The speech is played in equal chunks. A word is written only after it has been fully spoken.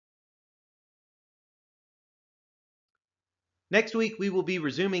Next week, we will be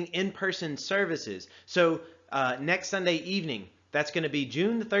resuming in-person services. So next Sunday evening, that's going to be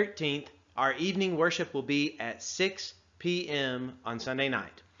June the 13th. Our evening worship will be at 6 p.m. on Sunday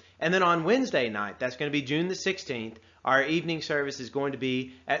night. And then on Wednesday night, that's going to be June the 16th, our evening service is going to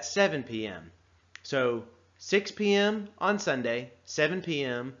be at 7 p.m. So 6 p.m. on Sunday, 7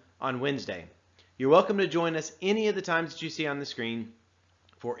 p.m. on Wednesday. You're welcome to join us any of the times that you see on the screen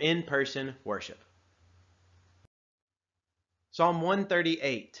for in-person worship. Psalm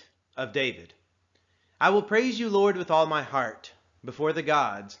 138 of David. I will praise you, Lord, with all my heart. Before the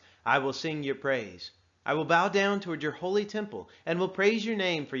gods, I will sing your praise. I will bow down toward your holy temple and will praise your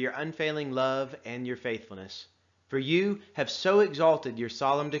name for your unfailing love and your faithfulness. For you have so exalted your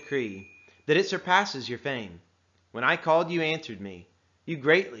solemn decree that it surpasses your fame. When I called, you answered me. You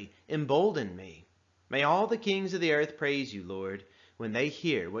greatly emboldened me. May all the kings of the earth praise you, Lord, when they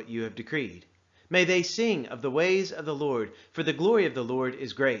hear what you have decreed. May they sing of the ways of the Lord, for the glory of the Lord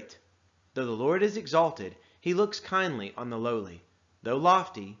is great. Though the Lord is exalted, he looks kindly on the lowly. Though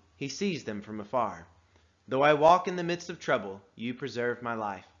lofty, he sees them from afar. Though I walk in the midst of trouble, you preserve my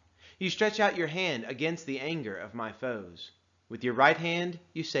life. You stretch out your hand against the anger of my foes. With your right hand,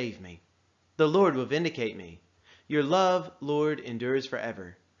 you save me. The Lord will vindicate me. Your love, Lord, endures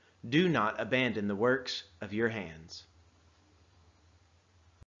forever. Do not abandon the works of your hands.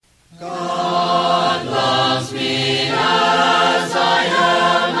 God loves me as I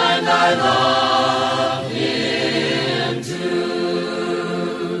am, and I love him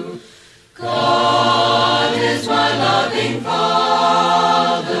too. God is my loving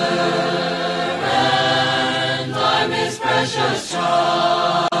Father, and I'm his precious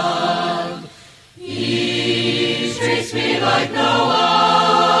child. He treats me like no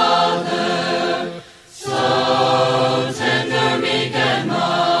other, so tender, meek, and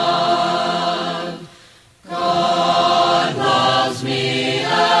mild.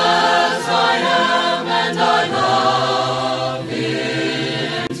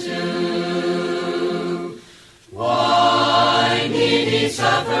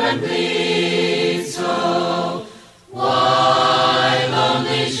 Suffer and bleed so, why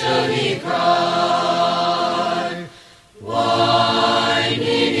lonely should he cry? Why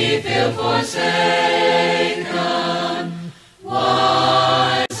need he feel forsaken?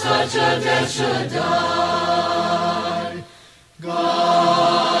 Why such a death should die?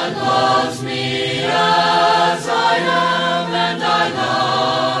 God loves me as I am, and I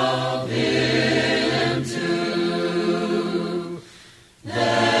love him too.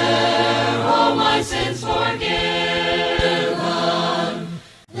 There all my sins forgiven,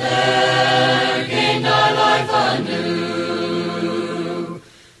 there gained I life anew.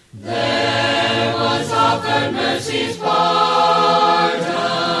 There was offered mercy's pardon,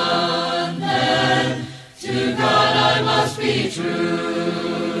 then to God I must be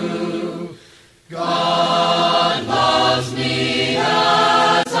true. God loves me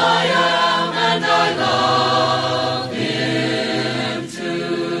as I am, and I love him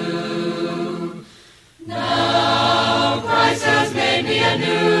too. Now Christ has made me a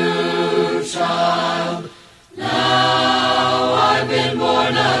new child. Now I've been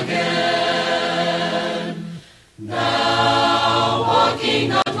born again. Now walking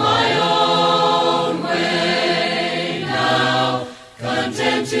not my own way. Now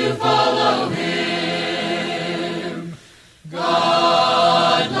content to follow him.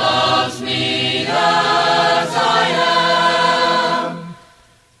 God loves me as I am,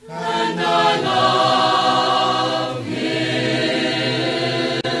 and I love him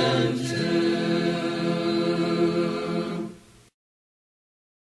too.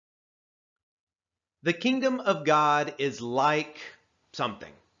 The kingdom of God is like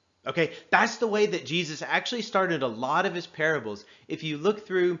something. Okay, that's the way that Jesus actually started a lot of his parables. If you look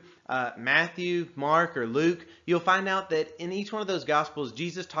through Matthew, Mark, or Luke, you'll find out that in each one of those Gospels,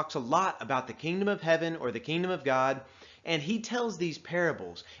 Jesus talks a lot about the kingdom of heaven or the kingdom of God, and he tells these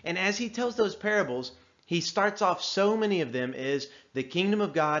parables. And as he tells those parables, he starts off, so many of them is, the kingdom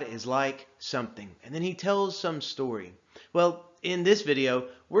of God is like something. And then he tells some story. Well, in this video,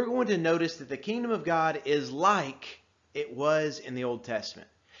 we're going to notice that the kingdom of God is like it was in the Old Testament.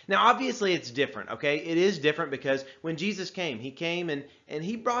 Now, obviously, it's different, okay? It is different because when Jesus came, he came and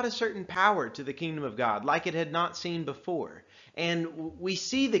he brought a certain power to the kingdom of God like it had not seen before. And we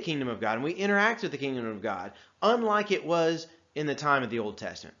see the kingdom of God and we interact with the kingdom of God unlike it was in the time of the Old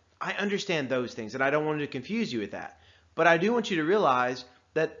Testament. I understand those things, and I don't want to confuse you with that. But I do want you to realize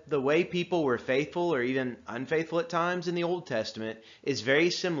that the way people were faithful or even unfaithful at times in the Old Testament is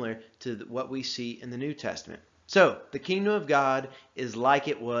very similar to what we see in the New Testament. So, the kingdom of God is like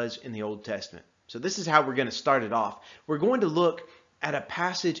it was in the Old Testament. So this is how we're going to start it off. We're going to look at a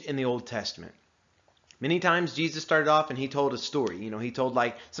passage in the Old Testament. Many times Jesus started off and he told a story. He told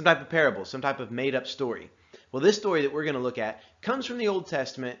like some type of parable, some type of made up story. Well, this story that we're going to look at comes from the Old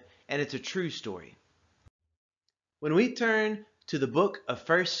Testament, and it's a true story. When we turn to the book of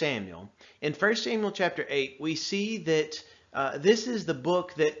 1 Samuel, in 1 Samuel chapter 8, we see that this is the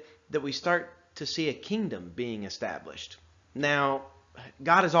book that we start to see a kingdom being established. Now,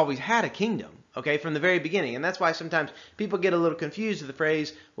 God has always had a kingdom, okay, from the very beginning. And that's why sometimes people get a little confused with the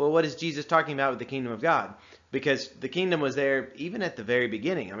phrase, well, what is Jesus talking about with the kingdom of God? Because the kingdom was there even at the very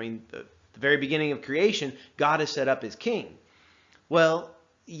beginning. I mean, the very beginning of creation, God has set up his king. Well,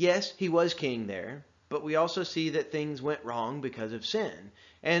 yes, he was king there, but we also see that things went wrong because of sin.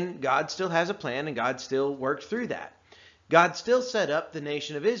 And God still has a plan, and God still worked through that. God still set up the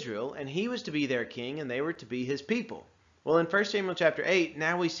nation of Israel, and he was to be their king, and they were to be his people. Well, in 1 Samuel chapter 8,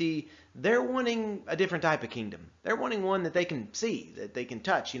 now we see they're wanting a different type of kingdom. They're wanting one that they can see, that they can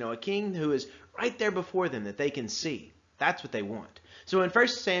touch. A king who is right there before them that they can see. That's what they want. So in 1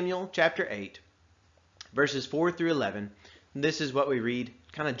 Samuel chapter 8, verses 4 through 11, this is what we read,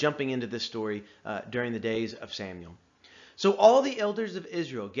 kind of jumping into this story during the days of Samuel. So all the elders of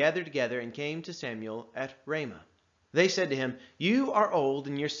Israel gathered together and came to Samuel at Ramah. They said to him, "You are old,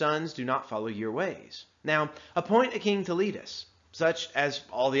 and your sons do not follow your ways. Now appoint a king to lead us, such as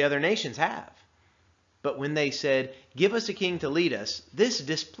all the other nations have." But when they said, "Give us a king to lead us," this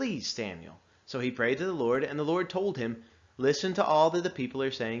displeased Samuel. So he prayed to the Lord, and the Lord told him, "Listen to all that the people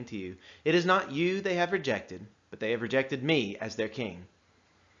are saying to you. It is not you they have rejected, but they have rejected me as their king,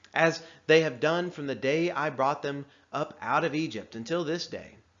 as they have done from the day I brought them up out of Egypt until this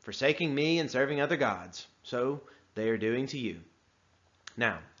day, forsaking me and serving other gods. So they are doing to you.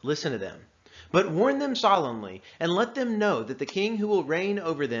 Now, listen to them, but warn them solemnly, and let them know that the king who will reign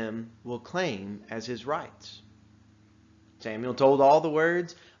over them will claim as his rights." Samuel told all the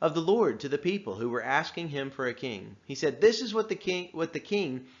words of the Lord to the people who were asking him for a king. He said, "This is what the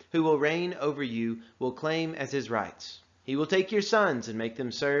king who will reign over you will claim as his rights. He will take your sons and make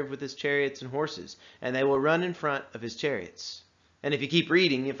them serve with his chariots and horses, and they will run in front of his chariots." And if you keep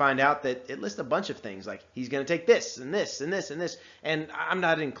reading, you find out that it lists a bunch of things, like he's going to take this and this and this and this. And I'm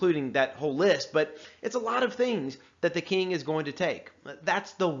not including that whole list, but it's a lot of things that the king is going to take.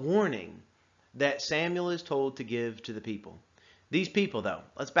 That's the warning that Samuel is told to give to the people. These people, though,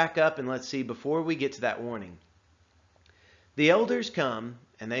 let's back up and let's see before we get to that warning. The elders come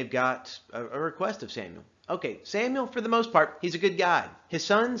and they've got a request of Samuel. Okay, Samuel, for the most part, he's a good guy. His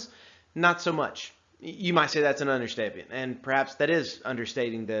sons, not so much. You might say that's an understatement, and perhaps that is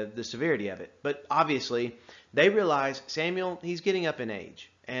understating the severity of it. But obviously, they realize Samuel, he's getting up in age,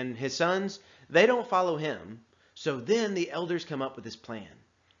 and his sons, they don't follow him. So then the elders come up with this plan.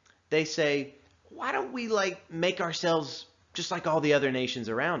 They say, why don't we make ourselves just like all the other nations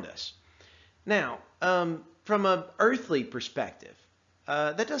around us? Now, from an earthly perspective,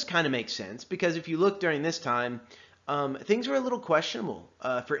 that does kind of make sense, because if you look during this time, things were a little questionable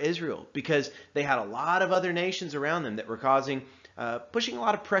for Israel, because they had a lot of other nations around them that were pushing a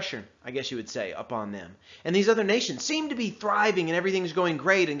lot of pressure, I guess you would say, upon them. And these other nations seem to be thriving and everything's going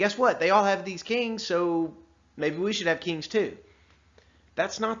great. And guess what? They all have these kings, so maybe we should have kings too.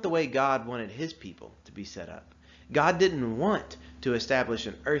 That's not the way God wanted his people to be set up. God didn't want to establish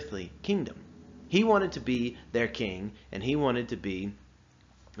an earthly kingdom. He wanted to be their king, and he wanted them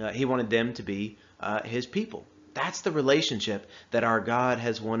to be his people. That's the relationship that our God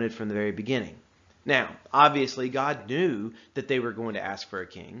has wanted from the very beginning. Now, obviously, God knew that they were going to ask for a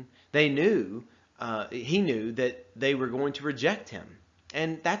king. He knew that they were going to reject him.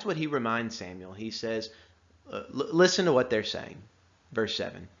 And that's what he reminds Samuel. He says, listen to what they're saying. Verse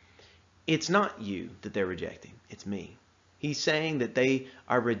 7. It's not you that they're rejecting. It's me. He's saying that they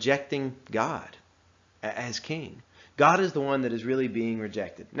are rejecting God as king. God is the one that is really being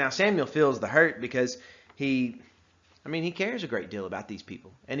rejected. Now, Samuel feels the hurt because he cares a great deal about these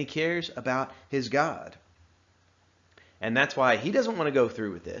people, and he cares about his God. And that's why he doesn't want to go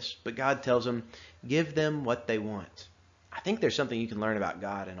through with this, but God tells him, give them what they want. I think there's something you can learn about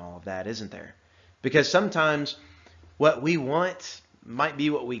God in all of that, isn't there? Because sometimes what we want might be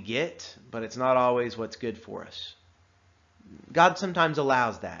what we get, but it's not always what's good for us. God sometimes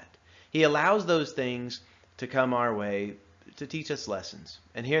allows that. He allows those things to come our way to teach us lessons.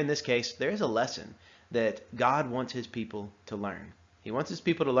 And here in this case, there is a lesson that God wants his people to learn. He wants his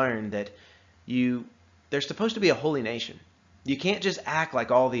people to learn that they're supposed to be a holy nation. You can't just act like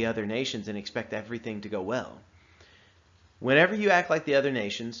all the other nations and expect everything to go well. Whenever you act like the other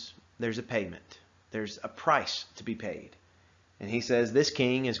nations, there's a payment. There's a price to be paid. And he says this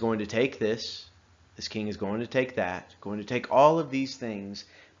king is going to take this This king is going to take that, going to take all of these things.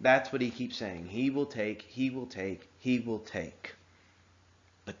 That's what he keeps saying. He will take, he will take, he will take.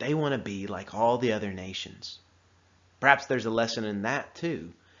 But they want to be like all the other nations. Perhaps there's a lesson in that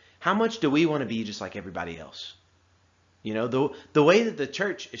too. How much do we want to be just like everybody else? You know, the way that the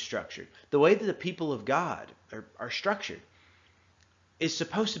church is structured, the way that the people of God are structured is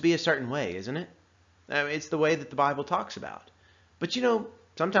supposed to be a certain way, isn't it? I mean, it's the way that the Bible talks about. But you know,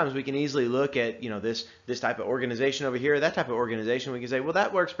 sometimes we can easily look at, you know, this type of organization over here, that type of organization. We can say, well,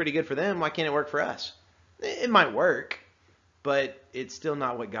 that works pretty good for them. Why can't it work for us? It might work, but it's still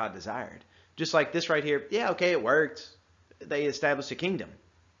not what God desired. Just like this right here. Yeah, okay, it worked. They established a kingdom.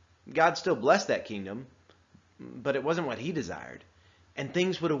 God still blessed that kingdom, but it wasn't what he desired. And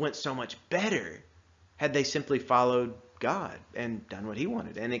things would have went so much better had they simply followed God and done what he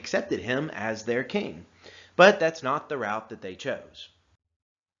wanted and accepted him as their king. But that's not the route that they chose.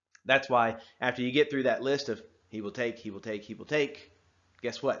 That's why after you get through that list of he will take, he will take, he will take,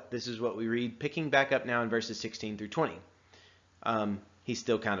 guess what? This is what we read, picking back up now in verses 16 through 20. He's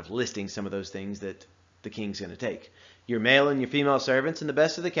still kind of listing some of those things that the king's going to take. Your male and your female servants and the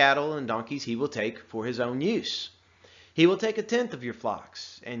best of the cattle and donkeys he will take for his own use. He will take 1/10 of your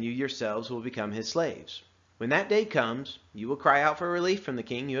flocks, and you yourselves will become his slaves. When that day comes, you will cry out for relief from the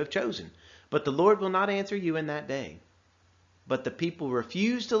king you have chosen, but the Lord will not answer you in that day. But the people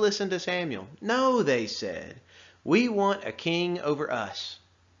refused to listen to Samuel. No, they said, we want a king over us.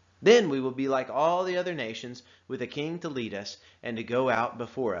 Then we will be like all the other nations, with a king to lead us and to go out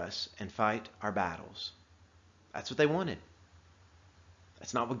before us and fight our battles. That's what they wanted.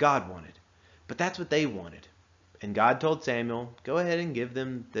 That's not what God wanted, but that's what they wanted. And God told Samuel, go ahead and give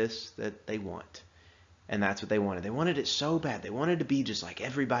them this that they want. And that's what they wanted. They wanted it so bad. They wanted to be just like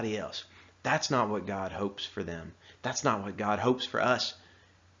everybody else. That's not what God hopes for them. That's not what God hopes for us.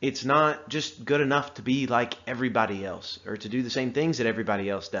 It's not just good enough to be like everybody else or to do the same things that everybody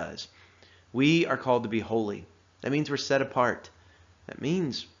else does. We are called to be holy. That means we're set apart. That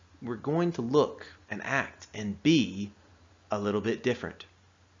means we're going to look and act and be a little bit different.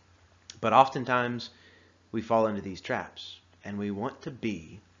 But oftentimes we fall into these traps and we want to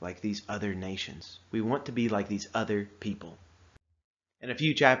be like these other nations. We want to be like these other people. And a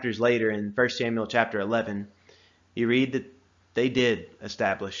few chapters later in 1 Samuel chapter 11, you read that they did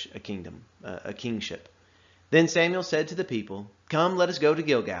establish a kingdom, a kingship. Then Samuel said to the people, come, let us go to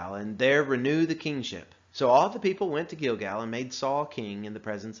Gilgal, and there renew the kingship. So all the people went to Gilgal and made Saul king in the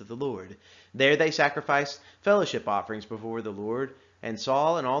presence of the Lord. There they sacrificed fellowship offerings before the Lord, and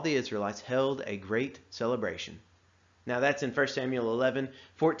Saul and all the Israelites held a great celebration. Now that's in 1 Samuel 11,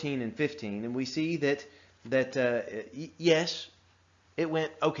 14 and 15. And we see that yes, it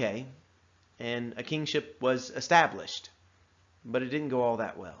went okay, and a kingship was established, but it didn't go all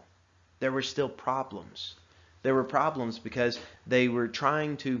that well. There were still problems. There were problems because they were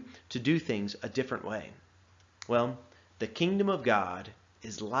trying to do things a different way. Well, the kingdom of God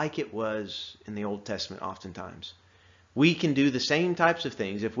is like it was in the Old Testament oftentimes. We can do the same types of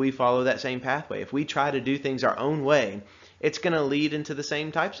things if we follow that same pathway. If we try to do things our own way, it's going to lead into the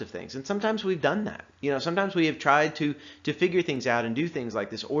same types of things. And sometimes we've done that. You know, sometimes we have tried to figure things out and do things like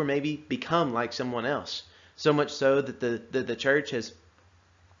this, or maybe become like someone else. So much so that the church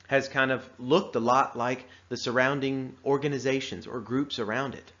has kind of looked a lot like the surrounding organizations or groups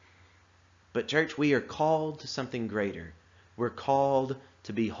around it. But church, we are called to something greater. We're called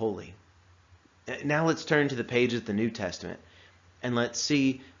to be holy. Now let's turn to the page of the New Testament and let's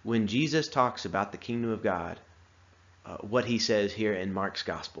see when Jesus talks about the kingdom of God, what he says here in Mark's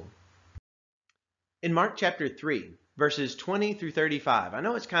gospel. In Mark chapter 3, verses 20 through 35. I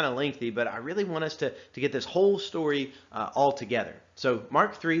know it's kind of lengthy, but I really want us to get this whole story all together. So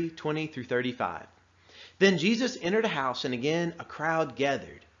Mark 3, 20 through 35. Then Jesus entered a house, and again a crowd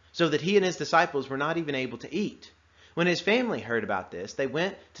gathered, so that he and his disciples were not even able to eat. When his family heard about this, they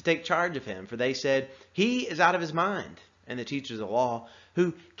went to take charge of him, for they said, he is out of his mind. And the teachers of the law,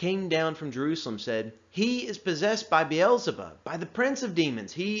 who came down from Jerusalem, said, he is possessed by Beelzebub, by the prince of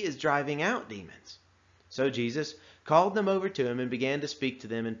demons. He is driving out demons. So Jesus called them over to him and began to speak to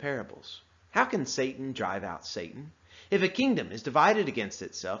them in parables. How can Satan drive out Satan? If a kingdom is divided against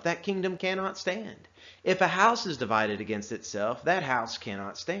itself, that kingdom cannot stand. If a house is divided against itself, that house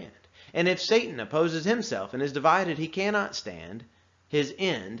cannot stand. And if Satan opposes himself and is divided, he cannot stand. His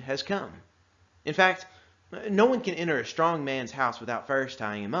end has come. In fact, no one can enter a strong man's house without first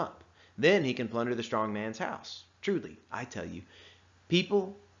tying him up. Then he can plunder the strong man's house. Truly, I tell you,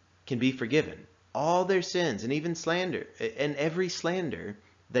 people can be forgiven all their sins and even slander, and every slander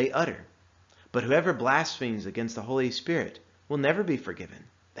they utter. But whoever blasphemes against the Holy Spirit will never be forgiven,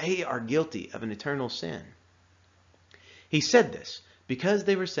 They are guilty of an eternal sin. He said this because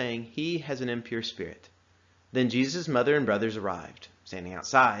they were saying he has an impure spirit. Then Jesus' mother and brothers arrived. Standing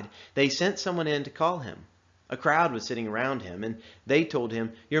outside, they sent someone in to call him. A crowd was sitting around him, and they told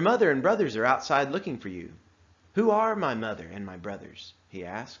him, "Your mother and brothers are outside looking for you." "Who are my mother and my brothers?" he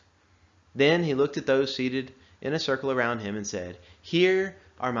asked. Then he looked at those seated in a circle around him and said, "Here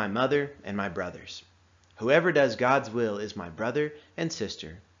are my mother and my brothers. Whoever does God's will is my brother and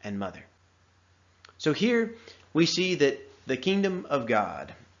sister and mother." So here we see that the kingdom of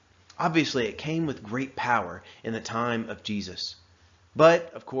God, obviously it came with great power in the time of Jesus.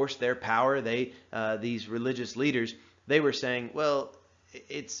 But, of course, their power, these religious leaders, they were saying, well,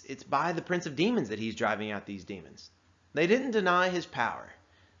 it's by the prince of demons that he's driving out these demons. They didn't deny his power.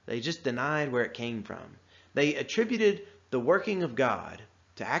 They just denied where it came from. They attributed the working of God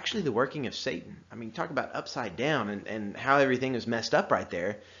to actually the working of Satan. I mean, talk about upside down and how everything is messed up right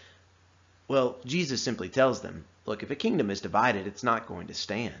there. Well, Jesus simply tells them, look, if a kingdom is divided, it's not going to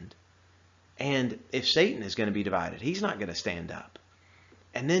stand. And if Satan is going to be divided, he's not going to stand up.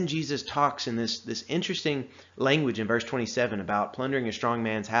 And then Jesus talks in this interesting language in verse 27 about plundering a strong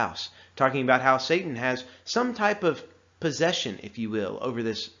man's house, talking about how Satan has some type of possession, if you will, over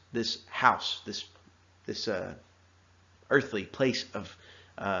this house, this earthly place of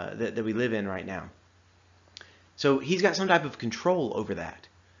that we live in right now. So he's got some type of control over that.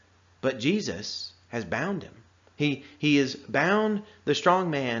 But Jesus has bound him. He has bound the strong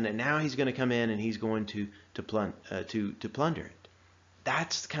man, and now he's going to come in and he's going to plunder it.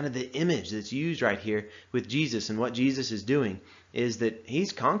 That's kind of the image that's used right here with Jesus, and what Jesus is doing is that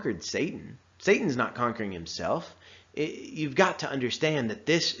he's conquered Satan. Satan's not conquering himself. You've got to understand that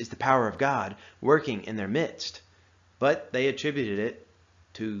this is the power of God working in their midst. But they attributed it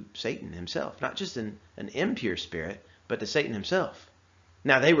to Satan himself, not just an impure spirit, but to Satan himself.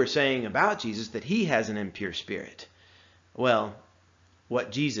 Now, they were saying about Jesus that he has an impure spirit. Well,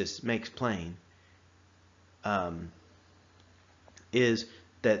 what Jesus makes plain is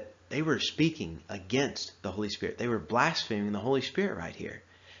that they were speaking against the Holy Spirit. They were blaspheming the Holy Spirit right here.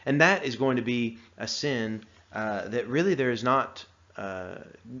 And that is going to be a sin that really there is not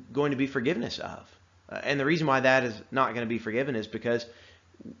going to be forgiveness of. And the reason why that is not going to be forgiven is because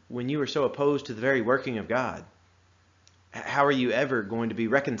when you are so opposed to the very working of God, how are you ever going to be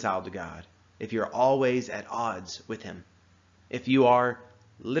reconciled to God if you're always at odds with him? If you are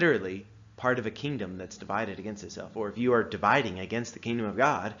literally part of a kingdom that's divided against itself, or if you are dividing against the kingdom of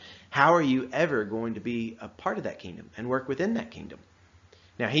God, how are you ever going to be a part of that kingdom and work within that kingdom?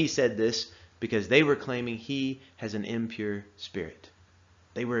 Now, he said this because they were claiming he has an impure spirit.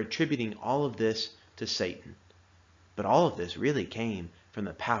 They were attributing all of this to Satan. But all of this really came from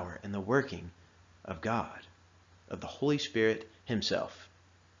the power and the working of God, of the Holy Spirit himself.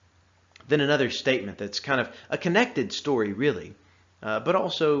 Then another statement that's kind of a connected story, really, but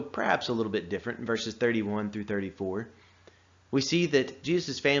also perhaps a little bit different. In verses 31 through 34, we see that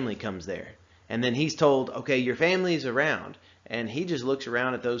Jesus' family comes there. And then he's told, okay, your family's around. And he just looks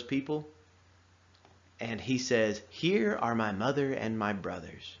around at those people and he says, "Here are my mother and my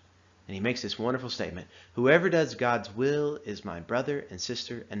brothers." And he makes this wonderful statement, "Whoever does God's will is my brother and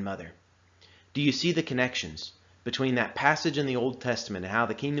sister and mother." Do you see the connections between that passage in the Old Testament and how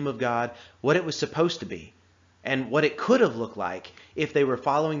the kingdom of God, what it was supposed to be, and what it could have looked like if they were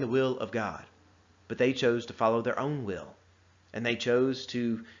following the will of God? But they chose to follow their own will, and they chose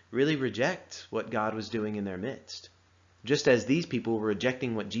to really reject what God was doing in their midst, just as these people were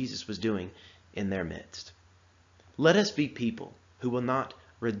rejecting what Jesus was doing in their midst. Let us be people who will not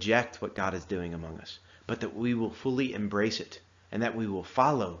reject what God is doing among us, but that we will fully embrace it, and that we will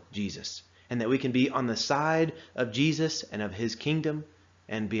follow Jesus, and that we can be on the side of Jesus and of his kingdom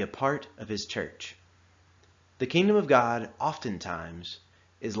and be a part of his church. The kingdom of God oftentimes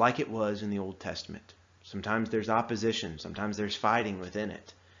is like it was in the Old Testament. Sometimes there's opposition, sometimes there's fighting within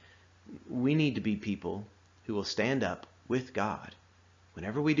it. We need to be people who will stand up with God.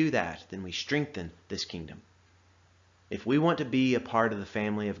 Whenever we do that, then we strengthen this kingdom. If we want to be a part of the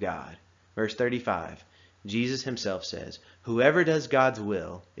family of God, verse 35, Jesus himself says, "Whoever does God's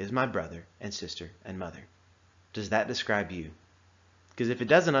will is my brother and sister and mother." Does that describe you? Because if it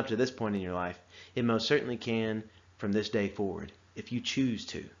doesn't up to this point in your life, it most certainly can from this day forward, if you choose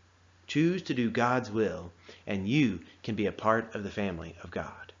to. Choose to do God's will, and you can be a part of the family of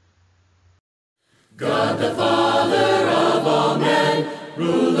God. God the Father of all men,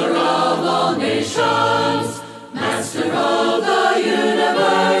 ruler of all nations, master of the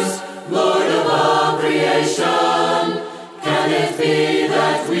universe, Lord of all creation, can it be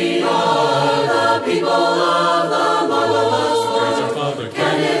that we are the people of the Lord?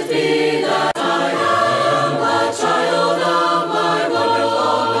 Can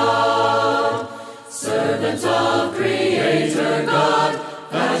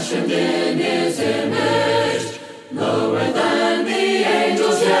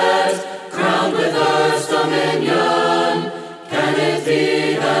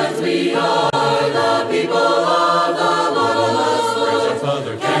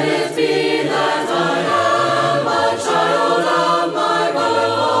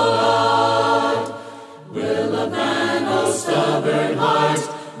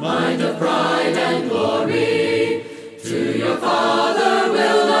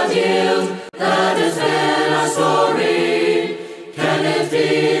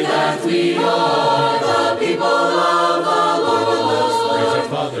we are the people of the Lord. Praise our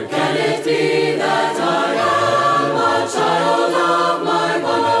Father. Can it be that I am a child of my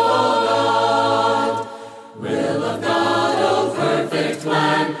wonderful God? Will of God, oh perfect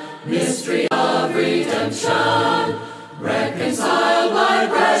plan, mystery of redemption, reconciled by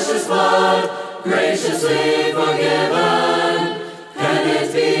precious blood, graciously forgiven. Can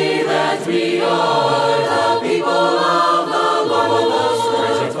it be that we are